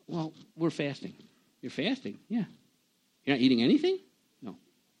 Well, we're fasting. You're fasting? Yeah. You're not eating anything? No.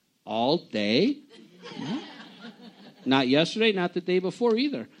 All day? No. Not yesterday, not the day before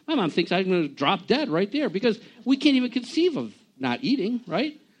either. My mom thinks I'm going to drop dead right there because we can't even conceive of not eating,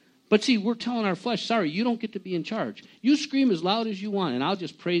 right? But see, we're telling our flesh, sorry, you don't get to be in charge. You scream as loud as you want, and I'll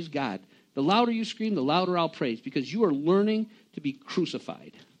just praise God. The louder you scream, the louder I'll praise because you are learning to be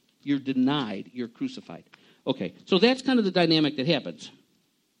crucified. You're denied, you're crucified. Okay, so that's kind of the dynamic that happens.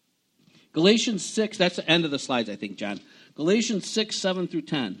 Galatians 6, that's the end of the slides, I think, John. Galatians 6, 7 through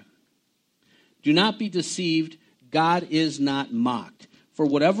 10. Do not be deceived, God is not mocked. For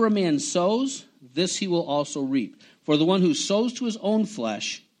whatever a man sows, this he will also reap. For the one who sows to his own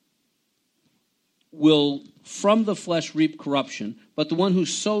flesh will from the flesh reap corruption, but the one who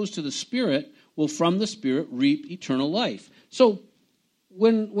sows to the Spirit will from the Spirit reap eternal life. So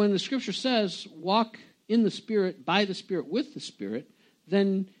when the Scripture says, walk in the Spirit, by the Spirit, with the Spirit,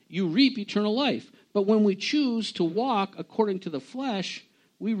 then you reap eternal life. But when we choose to walk according to the flesh,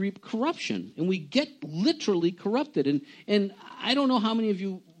 we reap corruption, and we get literally corrupted. And I don't know how many of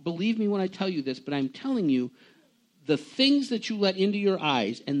you believe me when I tell you this, but I'm telling you, the things that you let into your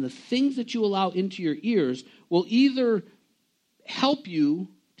eyes and the things that you allow into your ears will either help you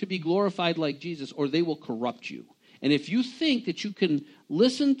to be glorified like Jesus, or they will corrupt you. And if you think that you can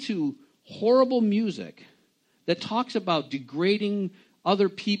listen to horrible music that talks about degrading other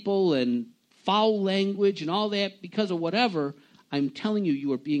people and foul language and all that because of whatever, I'm telling you,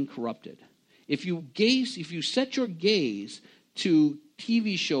 you are being corrupted. If you set your gaze to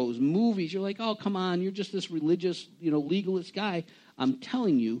TV shows, movies, you're like, oh, come on, you're just this religious, legalist guy. I'm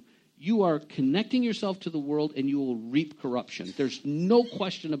telling you, you are connecting yourself to the world and you will reap corruption. There's no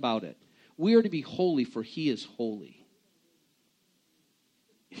question about it. We are to be holy, for he is holy.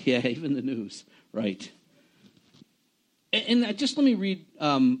 Yeah, even the news, right. And just let me read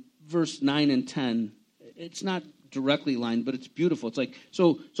verse 9 and 10. It's not directly lined, but it's beautiful. It's like,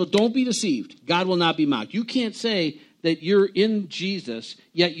 so don't be deceived. God will not be mocked. You can't say that you're in Jesus,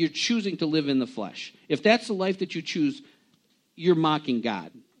 yet you're choosing to live in the flesh. If that's the life that you choose, you're mocking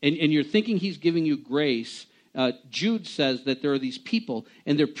God. And you're thinking he's giving you grace. Jude says that there are these people,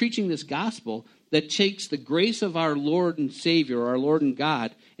 and they're preaching this gospel that takes the grace of our Lord and Savior, our Lord and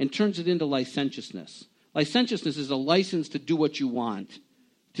God, and turns it into licentiousness. Licentiousness is a license to do what you want,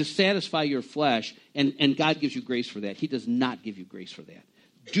 to satisfy your flesh, and God gives you grace for that. He does not give you grace for that.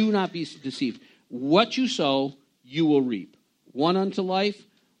 Do not be deceived. What you sow, you will reap. One unto life,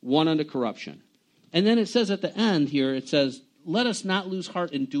 one unto corruption. And then it says at the end here, it says, let us not lose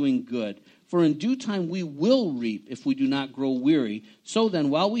heart in doing good, for in due time we will reap if we do not grow weary. So then,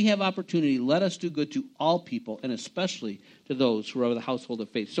 while we have opportunity, let us do good to all people, and especially to those who are of the household of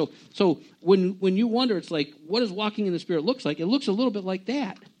faith. So when you wonder, it's like, what does walking in the Spirit looks like? It looks a little bit like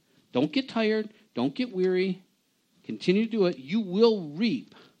that. Don't get tired. Don't get weary. Continue to do it. You will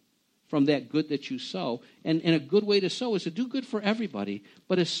reap from that good that you sow. And a good way to sow is to do good for everybody,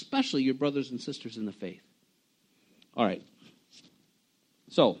 but especially your brothers and sisters in the faith. All right.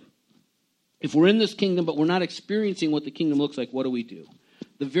 So, if we're in this kingdom, but we're not experiencing what the kingdom looks like, what do we do?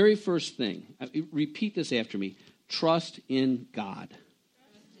 The very first thing, repeat this after me, trust in God.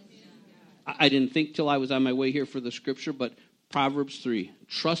 I didn't think till I was on my way here for the scripture, but Proverbs 3,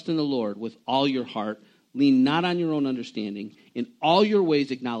 trust in the Lord with all your heart, lean not on your own understanding, in all your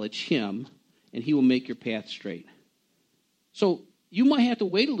ways acknowledge him, and he will make your path straight. So you might have to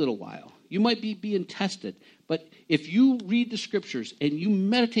wait a little while. You might be being tested. But if you read the scriptures and you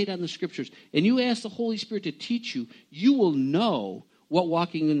meditate on the scriptures and you ask the Holy Spirit to teach you, you will know what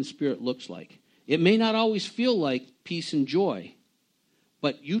walking in the Spirit looks like. It may not always feel like peace and joy,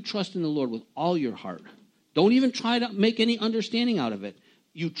 but you trust in the Lord with all your heart. Don't even try to make any understanding out of it.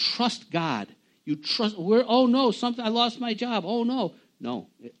 You trust God. You trust, I lost my job. Oh, no. No,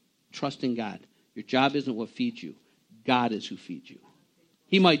 trust in God. Your job isn't what feeds you. God is who feeds you.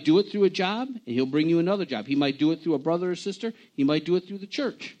 He might do it through a job, and he'll bring you another job. He might do it through a brother or sister. He might do it through the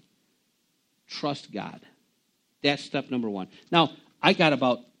church. Trust God. That's step number one. Now, I got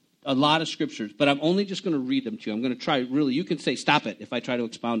about a lot of scriptures, but I'm only just going to read them to you. I'm going to try, really, you can say stop it if I try to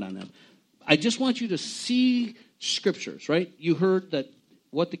expound on them. I just want you to see scriptures, right? You heard that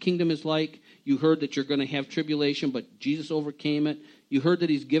what the kingdom is like. You heard that you're going to have tribulation, but Jesus overcame it. You heard that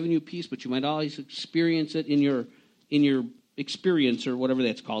he's given you peace, but you might always experience it in your experience or whatever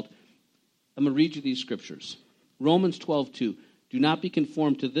that's called. I'm going to read you these scriptures. Romans 12:2. Do not be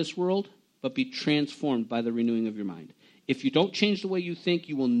conformed to this world, but be transformed by the renewing of your mind. If you don't change the way you think,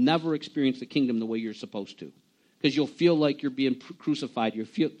 you will never experience the kingdom the way you're supposed to. Because you'll feel like you're being crucified.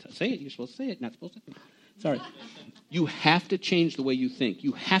 Say it. You're supposed to say it. Not supposed to. Sorry. You have to change the way you think.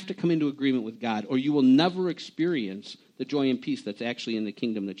 You have to come into agreement with God, or you will never experience the joy and peace that's actually in the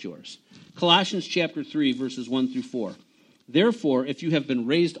kingdom that's yours. Colossians chapter 3, verses 1 through 4. Therefore, if you have been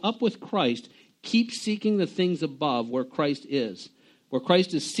raised up with Christ, keep seeking the things above where Christ is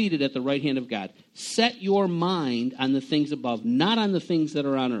seated at the right hand of God. Set your mind on the things above, not on the things that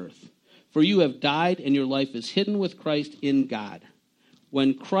are on earth. For you have died, and your life is hidden with Christ in God.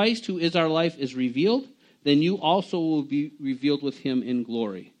 When Christ, who is our life, is revealed, then you also will be revealed with him in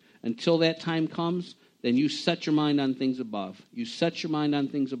glory. Until that time comes, then you set your mind on things above. You set your mind on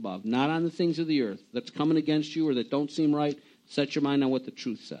things above, not on the things of the earth that's coming against you or that don't seem right. Set your mind on what the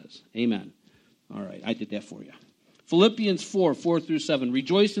truth says. Amen. All right, I did that for you. Philippians 4 through 7.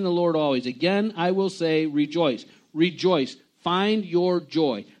 Rejoice in the Lord always. Again, I will say rejoice. Rejoice. Find your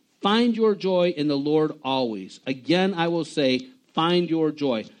joy. Find your joy in the Lord always. Again, I will say, find your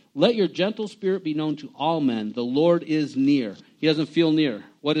joy. Let your gentle spirit be known to all men. The Lord is near. He doesn't feel near.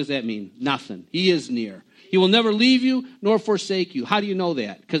 What does that mean? Nothing. He is near. He will never leave you nor forsake you. How do you know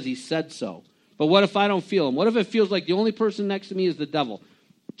that? Because he said so. But what if I don't feel him? What if it feels like the only person next to me is the devil?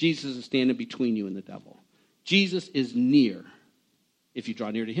 Jesus is standing between you and the devil. Jesus is near. If you draw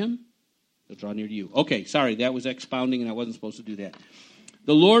near to him, he'll draw near to you. Okay, sorry, that was expounding and I wasn't supposed to do that.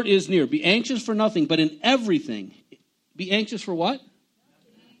 The Lord is near. Be anxious for nothing, but in everything. Be anxious for what?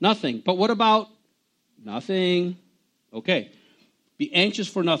 Nothing. But what about nothing? Okay. Be anxious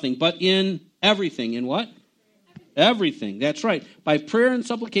for nothing, but in everything. In what? Everything. That's right. By prayer and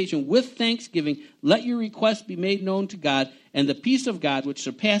supplication with thanksgiving, let your requests be made known to God, and the peace of God, which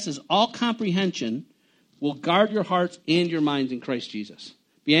surpasses all comprehension, will guard your hearts and your minds in Christ Jesus.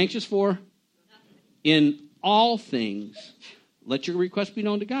 Be anxious for? In all things, let your requests be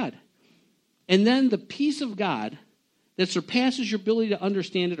known to God. And then the peace of God that surpasses your ability to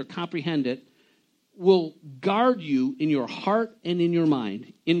understand it or comprehend it will guard you in your heart and in your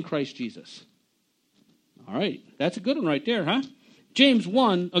mind in Christ Jesus. All right, that's a good one right there, huh? Matthew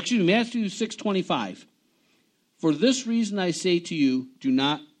 6:25. For this reason I say to you, do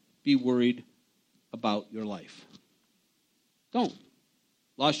not be worried about your life. Don't.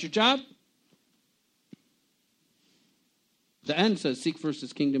 Lost your job? The end says, seek first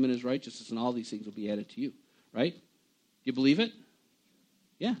his kingdom and his righteousness, and all these things will be added to you. Right? You believe it?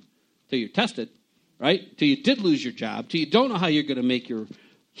 Yeah. Till you're tested, right? Till you did lose your job, till you don't know how you're going to make your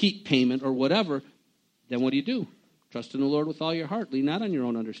heat payment or whatever, then what do? Trust in the Lord with all your heart. Lean not on your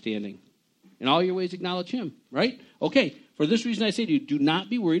own understanding. In all your ways acknowledge him, right? Okay, for this reason I say to you, do not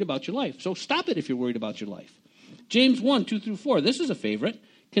be worried about your life. So stop it if you're worried about your life. James 1, 2 through 4. This is a favorite.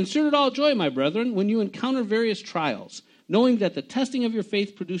 Consider it all joy, my brethren, when you encounter various trials, knowing that the testing of your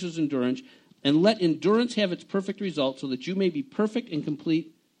faith produces endurance, and let endurance have its perfect result, so that you may be perfect and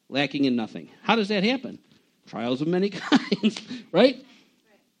complete, lacking in nothing. How does that happen? Trials of many kinds, right?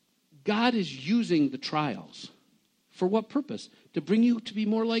 God is using the trials. For what purpose? To bring you to be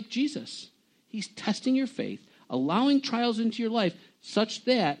more like Jesus. He's testing your faith, allowing trials into your life such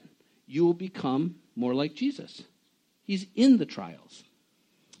that you will become more like Jesus. He's in the trials.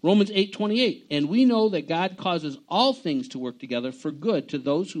 Romans 8:28, and we know that God causes all things to work together for good to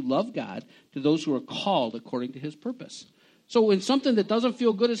those who love God, to those who are called according to his purpose. So when something that doesn't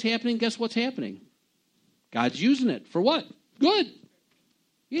feel good is happening, guess what's happening? God's using it for what? Good.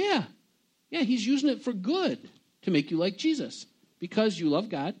 Yeah, he's using it for good to make you like Jesus because you love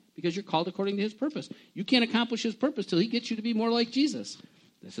God, because you're called according to his purpose. You can't accomplish his purpose till he gets you to be more like Jesus.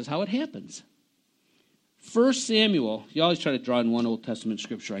 This is how it happens. 1 Samuel, you always try to draw in one Old Testament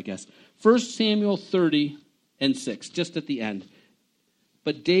scripture, I guess. 1 Samuel 30:6, just at the end.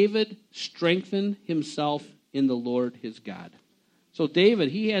 But David strengthened himself in the Lord his God. So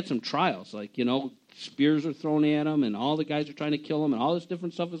David, he had some trials, like, spears are thrown at him, and all the guys are trying to kill him, and all this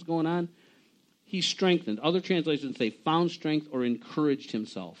different stuff is going on. He strengthened. Other translations say found strength or encouraged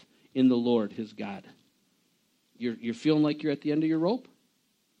himself in the Lord his God. You're feeling like you're at the end of your rope?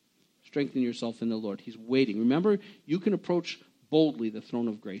 Strengthen yourself in the Lord. He's waiting. Remember, you can approach boldly the throne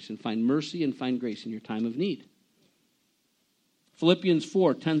of grace and find mercy and find grace in your time of need. Philippians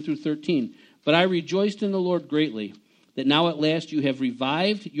 4:10 through 13. But I rejoiced in the Lord greatly, that now at last you have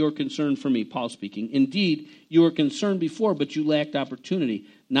revived your concern for me, Paul speaking. Indeed, you were concerned before, but you lacked opportunity.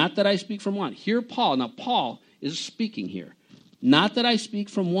 Not that I speak from want. Here Paul, now Paul is speaking here. Not that I speak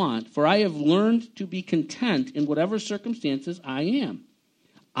from want, for I have learned to be content in whatever circumstances I am.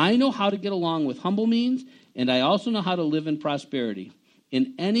 I know how to get along with humble means, and I also know how to live in prosperity.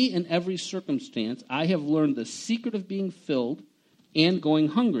 In any and every circumstance, I have learned the secret of being filled and going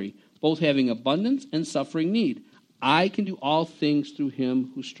hungry, both having abundance and suffering need. I can do all things through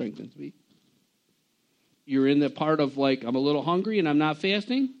him who strengthens me. You're in the part of like, I'm a little hungry and I'm not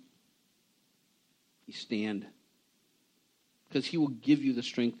fasting. You stand. Because he will give you the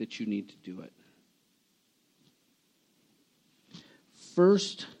strength that you need to do it. 1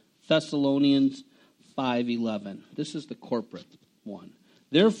 Thessalonians 5:11. This is the corporate one.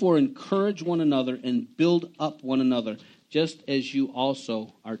 Therefore, encourage one another and build up one another, just as you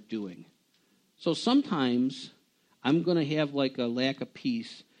also are doing. So sometimes I'm going to have like a lack of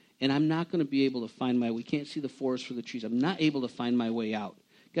peace, and I'm not going to be able to find my way. We can't see the forest for the trees. I'm not able to find my way out.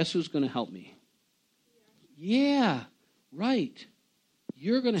 Guess who's going to help me? Yeah, right.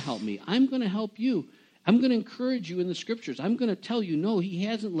 You're going to help me. I'm going to help you. I'm going to encourage you in the scriptures. I'm going to tell you, no, he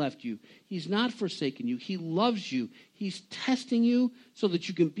hasn't left you. He's not forsaken you. He loves you. He's testing you so that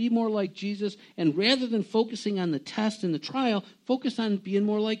you can be more like Jesus. And rather than focusing on the test and the trial, focus on being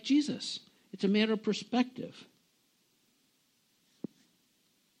more like Jesus. It's a matter of perspective.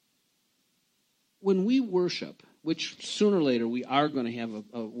 When we worship, which sooner or later we are going to have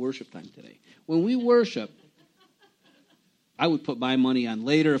a worship time today. When we worship, I would put my money on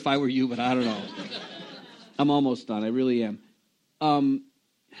later if I were you, but I don't know. I'm almost done. I really am.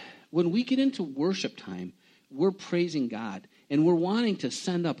 When we get into worship time, we're praising God, and we're wanting to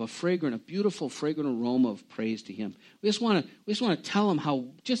send up a beautiful, fragrant aroma of praise to him. We just want to tell him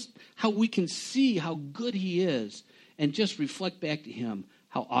how we can see how good he is, and just reflect back to him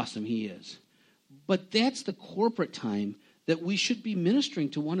how awesome he is. But that's the corporate time that we should be ministering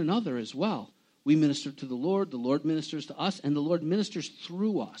to one another as well. We minister to the Lord ministers to us, and the Lord ministers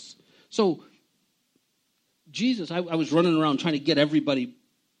through us. So Jesus, I was running around trying to get everybody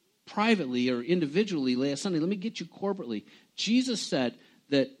privately or individually last Sunday. Let me get you corporately. Jesus said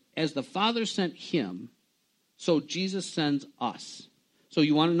that as the Father sent him, so Jesus sends us. So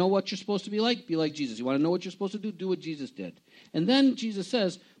you want to know what you're supposed to be like? Be like Jesus. You want to know what you're supposed to do? Do what Jesus did. And then Jesus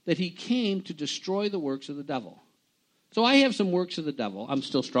says that he came to destroy the works of the devil. So I have some works of the devil. I'm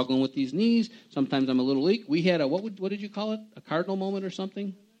still struggling with these knees. Sometimes I'm a little weak. We had what did you call it? A cardinal moment or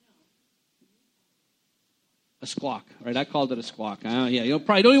something? A squawk, right? I called it a squawk. Yeah, you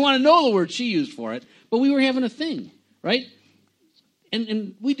probably don't even want to know the word she used for it, but we were having a thing, right?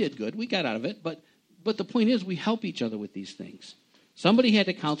 And we did good. We got out of it, but the point is we help each other with these things. Somebody had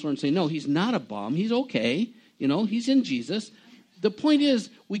to counsel her and say, no, he's not a bum. He's okay. He's in Jesus. The point is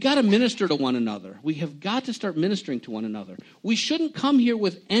we got to minister to one another. We have got to start ministering to one another. We shouldn't come here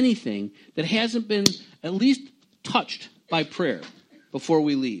with anything that hasn't been at least touched by prayer before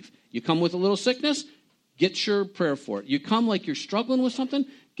we leave. You come with a little sickness, get your prayer for it. You come like you're struggling with something,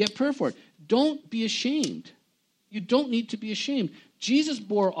 get prayer for it. Don't be ashamed. You don't need to be ashamed. Jesus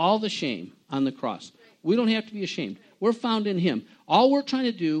bore all the shame on the cross. We don't have to be ashamed. We're found in him. All we're trying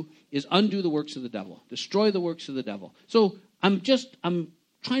to do is undo the works of the devil, destroy the works of the devil. So I'm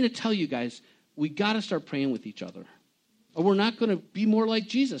trying to tell you guys, we got to start praying with each other, or we're not going to be more like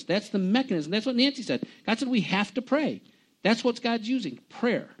Jesus. That's the mechanism. That's what Nancy said. God said we have to pray. That's what God's using,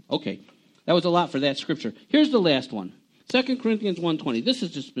 prayer. Okay, that was a lot for that scripture. Here's the last one, 2 Corinthians 1:20. This has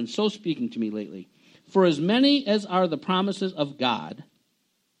just been so speaking to me lately. For as many as are the promises of God,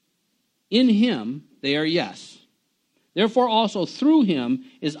 in him they are yes. Therefore also through him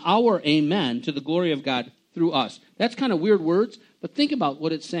is our amen to the glory of God through us. That's kind of weird words, but think about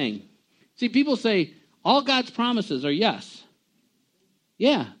what it's saying. See, people say all God's promises are yes.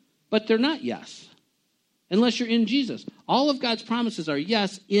 Yeah, but they're not yes unless you're in Jesus. All of God's promises are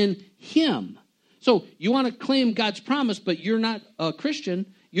yes in him. So you want to claim God's promise, but you're not a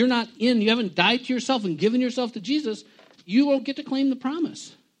Christian. You haven't died to yourself and given yourself to Jesus. You won't get to claim the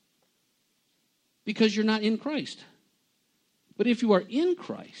promise because you're not in Christ. But if you are in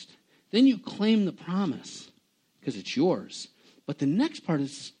Christ, then you claim the promise because it's yours. But the next part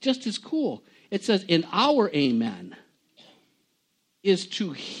is just as cool. It says, and our amen is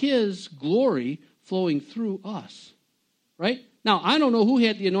to his glory flowing through us. Right? Now, I don't know who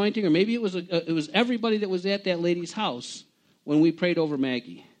had the anointing, or maybe it was everybody that was at that lady's house when we prayed over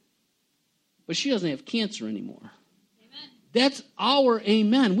Maggie. But she doesn't have cancer anymore. Amen. That's our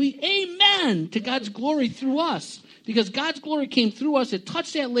amen. We amen to God's glory through us. Because God's glory came through us. It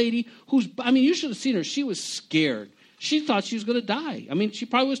touched that lady you should have seen her. She was scared. She thought she was going to die. She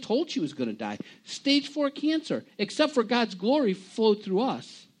probably was told she was going to die. Stage 4 cancer, except for God's glory flowed through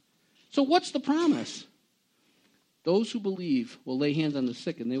us. So what's the promise? Those who believe will lay hands on the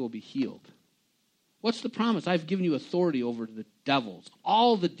sick and they will be healed. What's the promise? I've given you authority over the devils,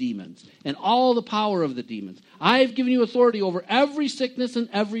 all the demons, and all the power of the demons. I've given you authority over every sickness and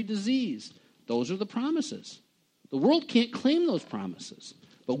every disease. Those are the promises. The world can't claim those promises,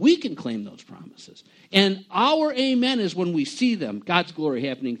 but we can claim those promises. And our amen is when we see them, God's glory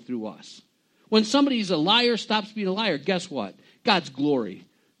happening through us. When somebody's a liar, stops being a liar, guess what? God's glory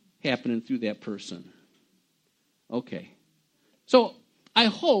happening through that person. Okay. So I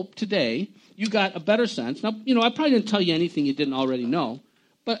hope today you got a better sense. Now, I probably didn't tell you anything you didn't already know,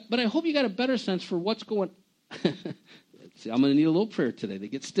 but I hope you got a better sense for what's going on. See, I'm going to need a little prayer today. They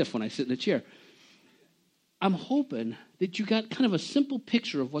get stiff when I sit in the chair. I'm hoping that you got kind of a simple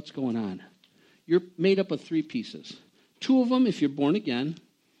picture of what's going on. You're made up of 3 pieces. 2 of them, if you're born again.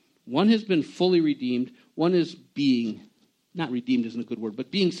 1 has been fully redeemed. 1 is being, not redeemed isn't a good word, but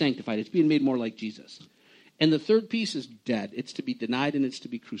being sanctified. It's being made more like Jesus. And the 3rd piece is dead. It's to be denied and it's to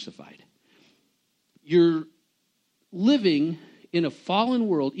be crucified. You're living in a fallen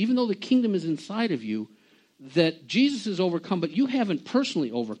world, even though the kingdom is inside of you, that Jesus has overcome, but you haven't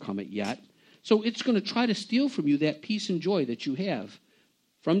personally overcome it yet. So it's going to try to steal from you that peace and joy that you have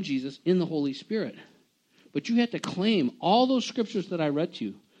from Jesus in the Holy Spirit. But you have to claim all those scriptures that I read to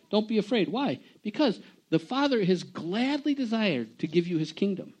you. Don't be afraid. Why? Because the Father has gladly desired to give you his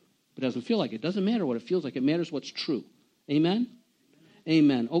kingdom. But it doesn't feel like it. It doesn't matter what it feels like. It matters what's true. Amen?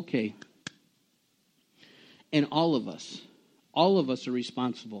 Amen. Okay. And all of us are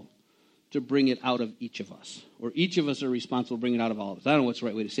responsible to bring it out of each of us. Or each of us are responsible to bring it out of all of us. I don't know what's the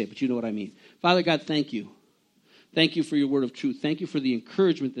right way to say it, but you know what I mean. Father God, thank you. Thank you for your word of truth. Thank you for the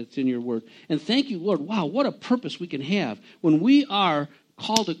encouragement that's in your word. And thank you, Lord, wow, what a purpose we can have. When we are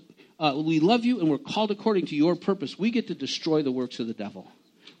called to, we love you and we're called according to your purpose, we get to destroy the works of the devil.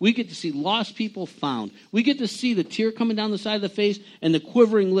 We get to see lost people found. We get to see the tear coming down the side of the face and the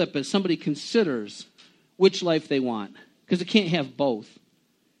quivering lip as somebody considers which life they want. Because it can't have both.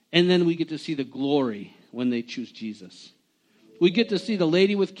 And then we get to see the glory when they choose Jesus. We get to see the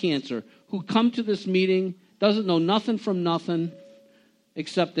lady with cancer who come to this meeting, doesn't know nothing from nothing,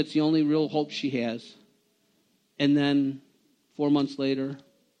 except that's the only real hope she has. And then 4 months later,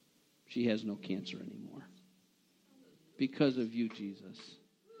 she has no cancer anymore. Because of you, Jesus.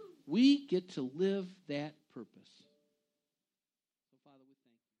 We get to live that purpose.